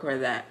 I should have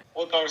recorded that.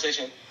 What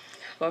conversation?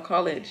 About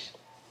college.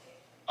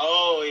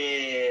 Oh,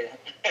 yeah.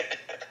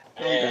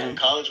 Man,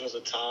 college was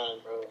a time,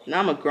 bro. Now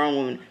I'm a grown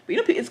woman. But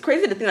you know, it's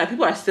crazy to think that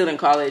people are still in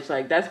college.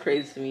 Like, that's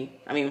crazy to me.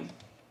 I mean...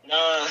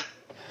 Nah,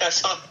 I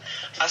saw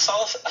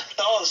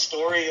a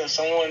story of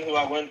someone who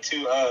I went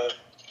to,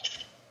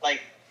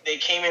 like, they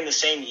came in the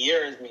same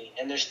year as me,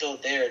 and they're still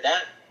there.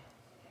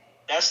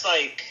 That's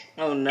like...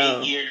 Oh,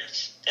 no. 8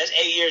 years. That's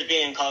 8 years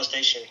being in College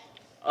Station.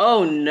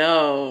 Oh,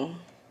 no.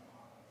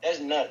 That's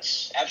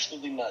nuts.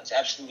 Absolutely nuts.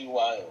 Absolutely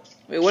wild.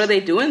 Wait, what are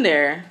they doing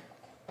there?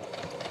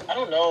 I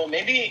don't know.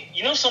 Maybe,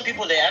 you know, some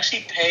people, they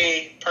actually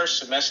pay per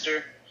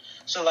semester.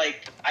 So,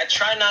 like, I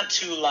try not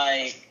to,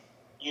 like,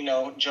 you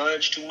know,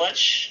 judge too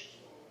much.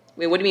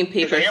 Wait, what do you mean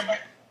pay per?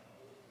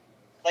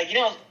 Like, you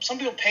know, some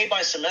people pay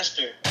by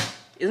semester.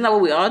 Isn't that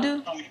what we all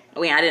do? I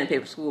mean, I didn't pay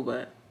for school,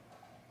 but...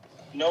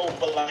 No,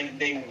 but, like,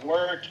 they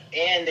work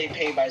and they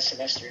pay by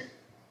semester.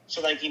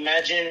 So, like,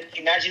 imagine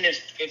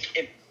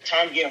if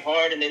times get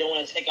hard and they don't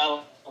want to take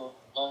out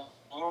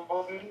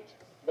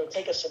they'll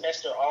take a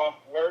semester off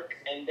work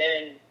and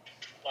then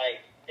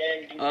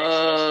do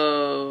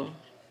oh.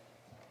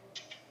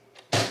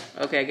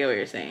 Okay, I get what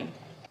you're saying.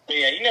 But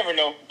yeah, you never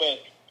know, but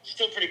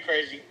still pretty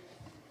crazy.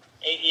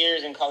 8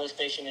 years in College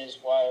Station is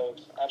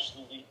wild,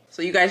 absolutely.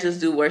 So you guys just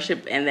do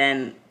worship and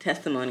then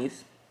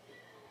testimonies?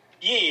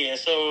 Yeah,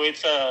 so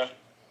it's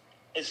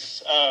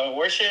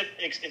worship.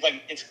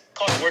 It's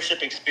called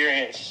worship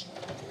experience.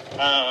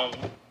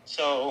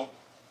 So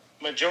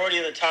majority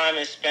of the time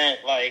is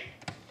spent like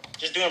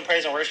just doing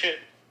praise and worship.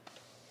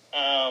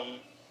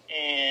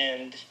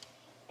 And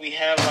we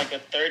have like a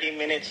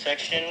 30-minute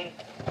session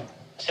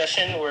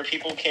where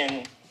people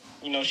can,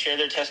 you know, share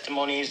their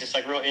testimonies. It's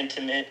like real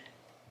intimate.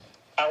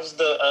 How's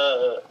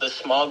the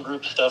small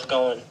group stuff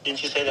going?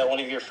 Didn't you say that one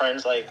of your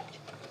friends, like,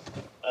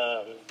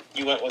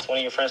 you went with one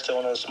of your friends to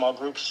one of the small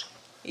groups?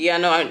 Yeah,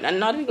 no, I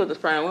didn't go to this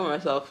friend. I went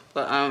myself.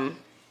 But,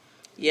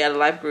 yeah, the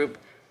live group.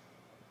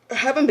 I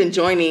haven't been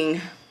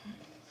joining.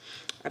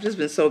 I've just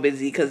been so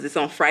busy because it's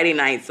on Friday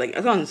nights. Like,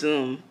 it's on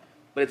Zoom,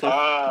 but it's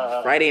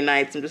on Friday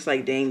nights. I'm just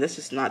like, dang, that's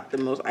just not the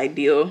most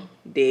ideal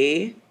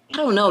day. I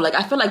don't know. Like,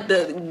 I feel like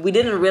we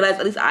didn't realize,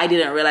 at least I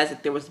didn't realize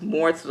that there was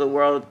more to the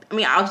world. I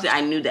mean, obviously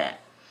I knew that.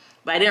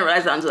 But I didn't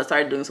realize that until I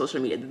started doing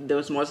social media. There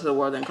was more to the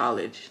world than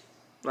college.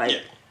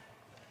 Like,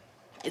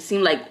 it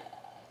seemed like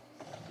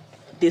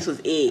this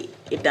was it,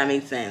 if that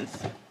makes sense.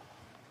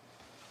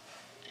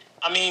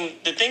 I mean,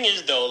 the thing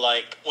is though,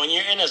 like when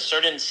you're in a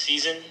certain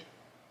season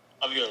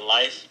of your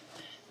life,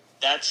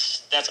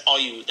 that's all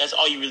you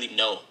really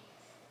know.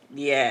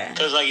 Yeah.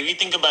 Because like if you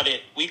think about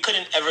it, we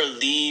couldn't ever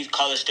leave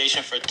College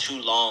Station for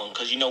too long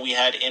because we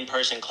had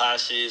in-person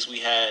classes, we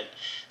had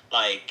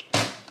like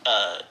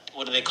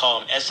what do they call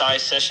them? SI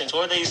sessions.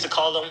 What do they used to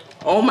call them?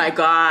 Oh my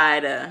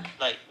God.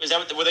 Like, is that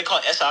what they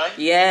call SI?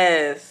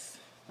 Yes.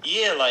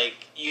 Yeah, like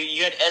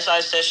you had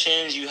SI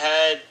sessions. You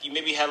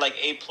maybe had like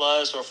A+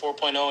 or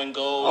 4.0 and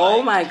go. Oh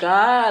like, my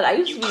God.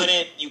 You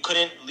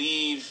couldn't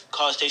leave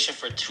College Station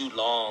for too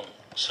long.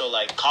 So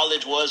like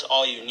college was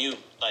all you knew.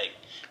 Like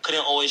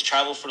couldn't always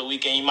travel for the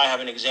weekend. You might have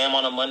an exam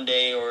on a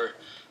Monday or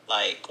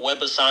like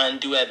WebAssign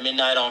due at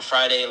midnight on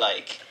Friday.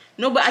 Like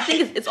no, but I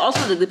think it's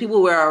also the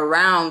people we're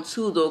around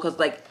too, though, because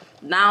like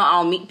now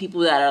I'll meet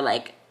people that are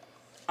like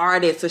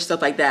artists or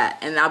stuff like that,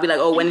 and I'll be like,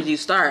 oh, when did you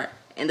start?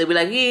 And they'll be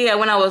like, yeah,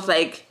 when I was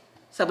like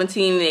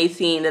 17,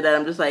 18, that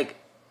I'm just like,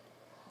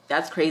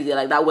 that's crazy.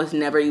 Like that was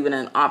never even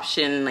an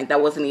option. Like that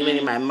wasn't even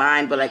in my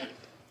mind, but like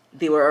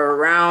they were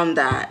around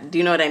that. Do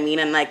you know what I mean?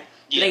 And like,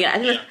 I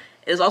think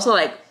it's also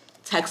like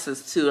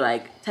Texas too.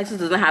 Like Texas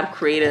doesn't have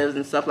creatives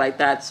and stuff like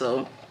that,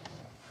 so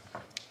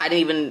I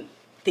didn't even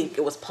think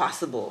it was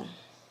possible.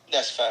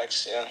 That's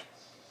facts, yeah.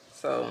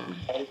 So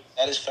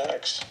that is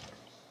facts.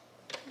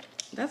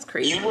 That's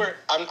crazy.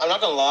 I'm not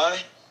gonna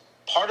lie.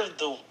 Part of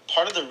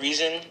the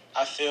reason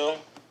I feel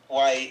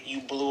why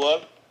you blew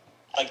up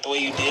like the way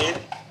you did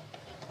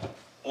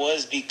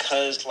was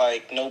because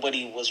like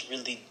nobody was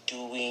really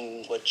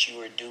doing what you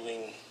were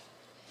doing.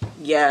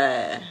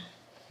 Yeah.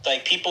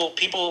 Like people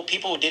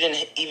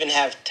didn't even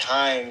have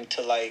time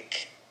to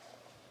like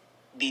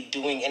be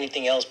doing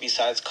anything else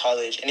besides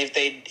college, and if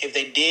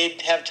they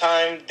did have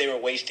time, they were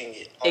wasting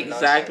it on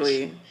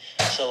exactly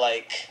nonsense. So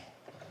like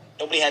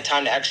nobody had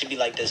time to actually be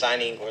like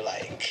designing or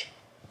like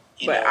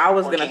I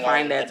was gonna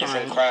find that a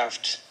different time.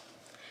 Craft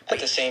at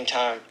the same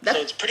time. So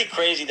it's pretty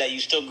crazy that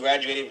you still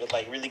graduated with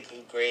like really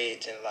good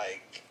grades and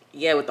like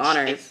with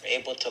honors,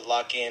 able to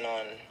lock in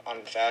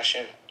on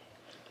fashion.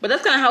 But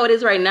that's kind of how it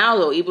is right now,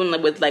 though. Even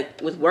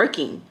with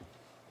working,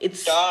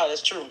 that's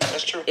true.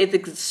 That's true. It's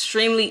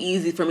extremely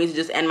easy for me to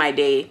just end my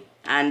day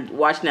and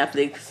watch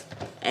Netflix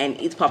and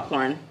eat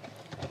popcorn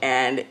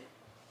and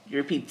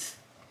repeat.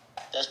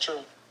 That's true.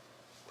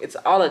 It's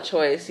all a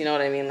choice, you know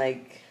what I mean?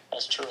 Like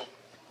that's true.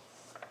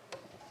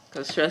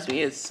 Because trust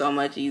me, it's so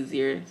much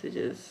easier to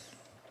just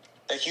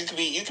like you could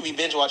be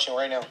binge watching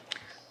right now,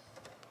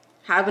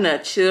 having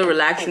a chill,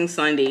 relaxing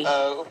Sunday.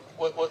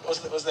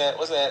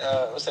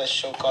 What's that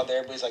show called that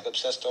everybody's like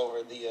obsessed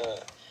over?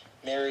 The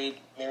Married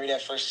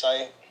at First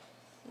Sight.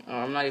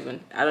 Oh,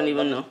 I don't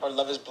even know. Or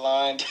Love is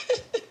Blind.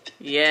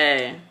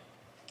 Yeah.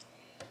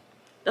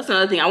 That's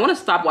another thing. I want to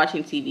stop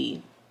watching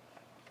TV.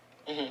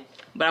 Mm-hmm.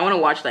 But I want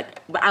to watch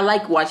but I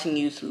like watching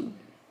YouTube.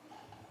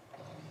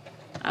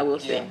 I will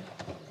say. Yeah.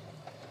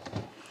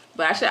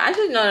 But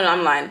actually, no,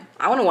 I'm lying.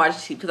 I want to watch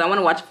TV because I want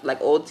to watch like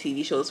old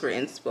TV shows for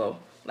inspo.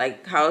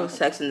 Like how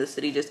Sex and the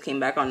City just came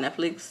back on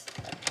Netflix.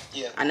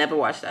 Yeah. I never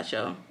watched that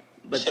show.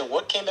 But you said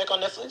what came back on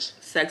Netflix?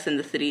 Sex and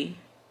the City.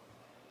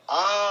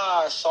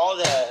 Ah, I saw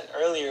that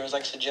earlier. It was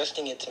like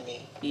suggesting it to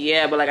me.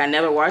 Yeah, but like I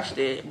never watched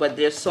it. But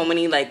there's so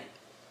many like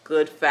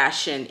good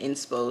fashion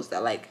inspos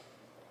that like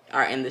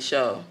are in the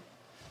show.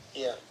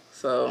 Yeah.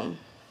 So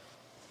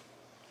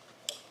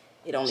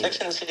it only. Sex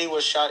and the City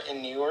was shot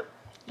in New York.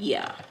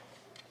 Yeah.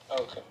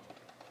 Okay.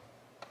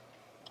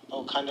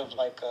 Oh, kind of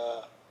like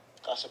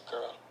Gossip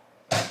Girl.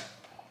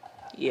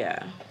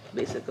 Yeah,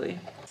 basically.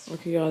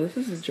 Okay, y'all, this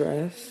is a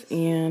dress,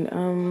 and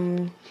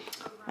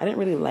I didn't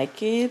really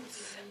like it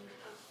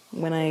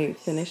when I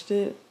finished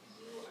it,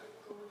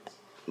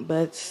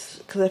 but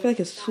because I feel like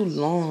it's too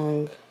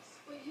long.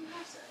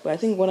 But I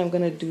think what I'm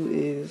gonna do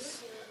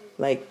is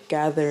like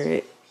gather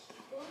it.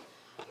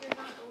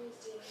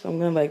 So I'm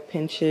gonna like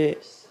pinch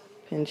it,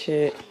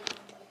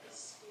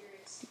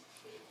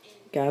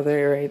 gather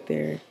it right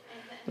there,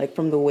 like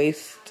from the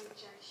waist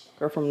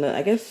or from the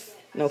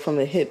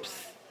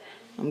hips.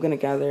 I'm gonna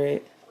gather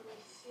it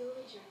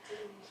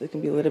so it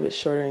can be a little bit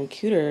shorter and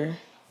cuter.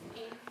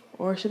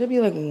 Or should it be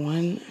like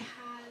one?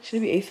 Should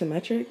it be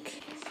asymmetric?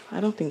 I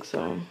don't think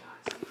so.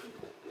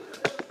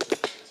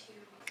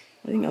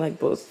 I think I like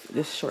both,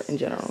 just short in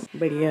general.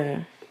 But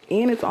yeah,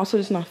 and it's also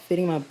just not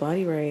fitting my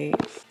body right.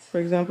 For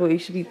example, it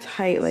should be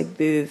tight like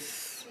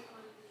this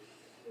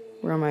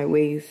around my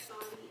waist,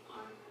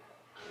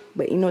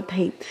 but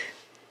tight.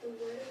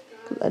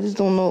 I just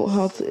don't know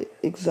how to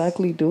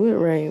exactly do it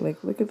right.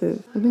 Like, look at this.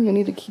 I think I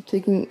need to keep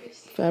taking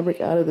fabric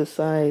out of the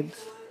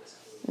sides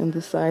and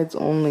the sides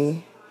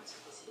only.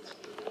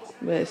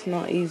 But it's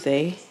not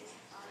easy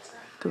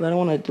because I don't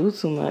want to do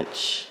too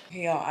much.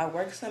 Hey, y'all, I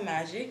worked some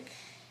magic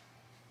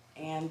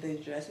and the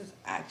dress is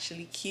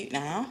actually cute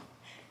now.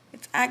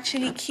 It's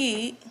actually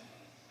cute.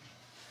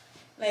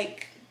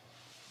 Like,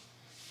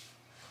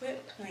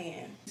 Quit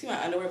playing. See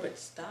my underwear, but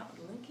stop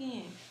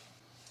looking.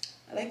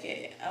 I like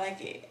it. I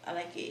like it. I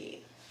like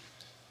it.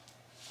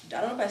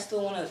 I don't know if I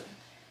still want to.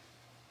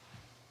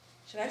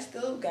 Should I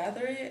still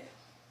gather it?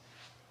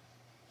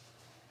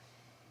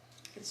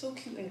 It's so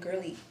cute and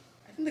girly.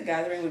 I think the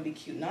gathering would be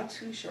cute. Not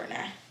too short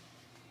now.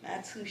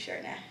 Not too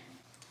short now.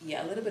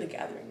 Yeah, a little bit of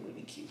gathering would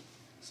be cute.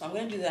 So I'm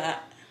gonna do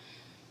that.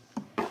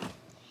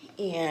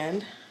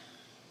 And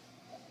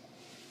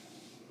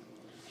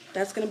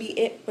that's gonna be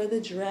it for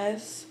the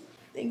dress.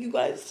 Thank you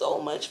guys so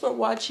much for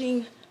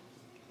watching.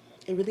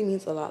 It really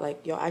means a lot.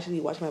 Like, y'all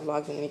actually watch my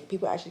vlogs and like,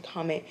 people actually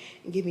comment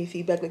and give me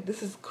feedback. Like,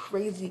 this is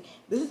crazy.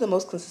 This is the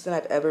most consistent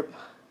I've ever.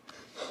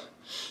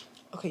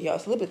 Okay, y'all,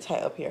 it's a little bit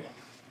tight up here.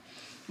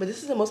 But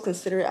this is the most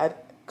consistent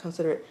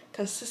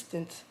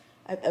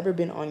I've ever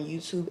been on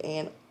YouTube,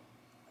 and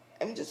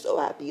I'm just so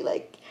happy.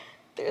 Like,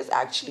 there's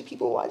actually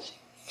people watching.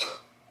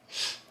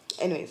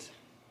 Anyways,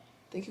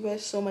 thank you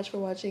guys so much for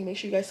watching. Make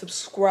sure you guys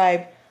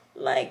subscribe,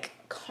 like,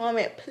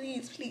 comment,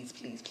 please, please,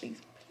 please,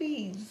 please,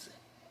 please.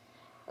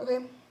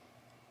 Okay.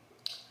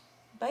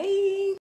 Bye.